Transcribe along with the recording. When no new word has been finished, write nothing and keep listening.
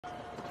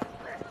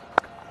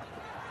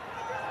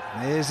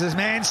Here's his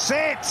man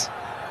set.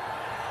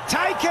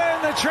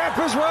 Taken, the trap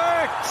has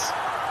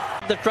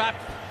worked. The trap.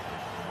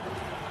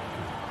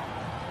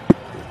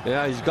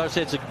 Yeah, he's got to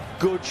say it's a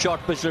good shot,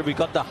 Mr. We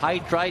got the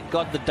height right,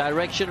 got the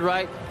direction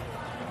right.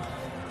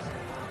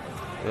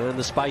 And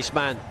the Spice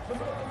Man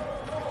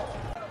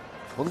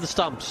on the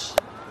stumps.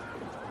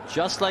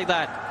 Just like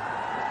that.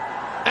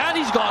 And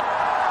he's gone.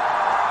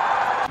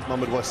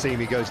 Mohamed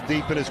Wasimi goes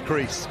deep in his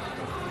crease.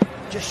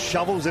 Just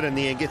shovels it in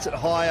the end, gets it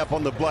high up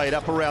on the blade,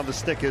 up around the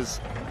stickers.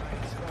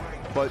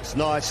 Floats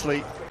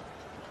nicely.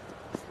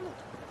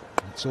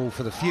 It's all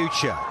for the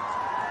future.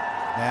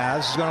 Now,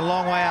 this has gone a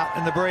long way out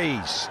in the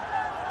breeze.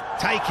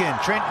 Taken,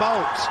 Trent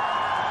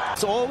Boult.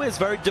 It's always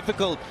very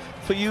difficult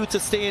for you to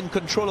stay in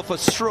control of a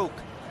stroke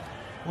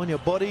when your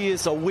body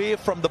is away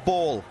from the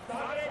ball.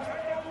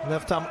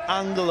 Left arm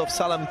angle of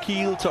Salam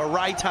Keel to a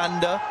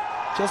right-hander,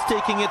 just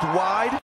taking it wide.